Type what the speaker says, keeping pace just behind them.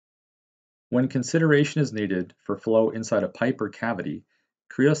When consideration is needed for flow inside a pipe or cavity,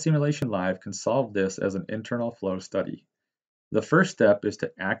 Creo Simulation Live can solve this as an internal flow study. The first step is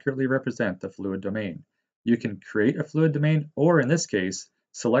to accurately represent the fluid domain. You can create a fluid domain, or in this case,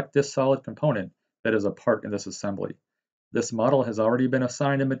 select this solid component that is a part in this assembly. This model has already been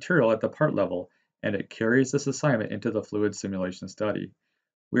assigned a material at the part level, and it carries this assignment into the fluid simulation study.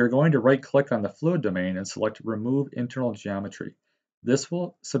 We are going to right-click on the fluid domain and select Remove Internal Geometry. This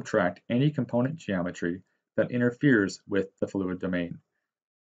will subtract any component geometry that interferes with the fluid domain.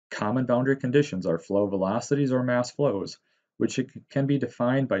 Common boundary conditions are flow velocities or mass flows, which can be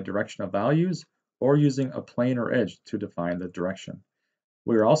defined by directional values or using a plane or edge to define the direction.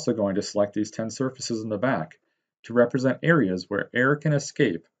 We are also going to select these 10 surfaces in the back to represent areas where air can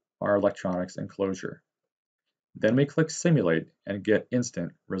escape our electronics enclosure. Then we click Simulate and get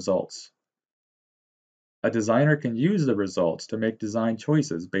instant results. A designer can use the results to make design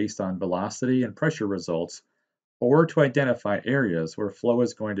choices based on velocity and pressure results, or to identify areas where flow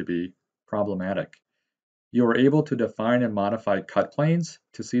is going to be problematic. You are able to define and modify cut planes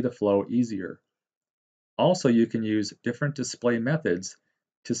to see the flow easier. Also, you can use different display methods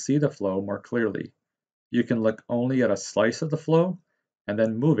to see the flow more clearly. You can look only at a slice of the flow and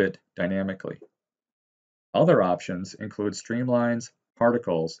then move it dynamically. Other options include streamlines,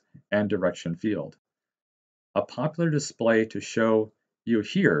 particles, and direction field. A popular display to show you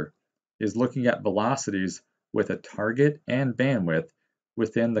here is looking at velocities with a target and bandwidth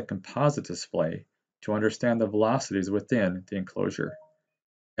within the composite display to understand the velocities within the enclosure.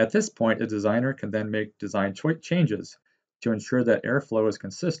 At this point, a designer can then make design changes to ensure that airflow is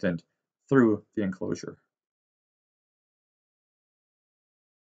consistent through the enclosure.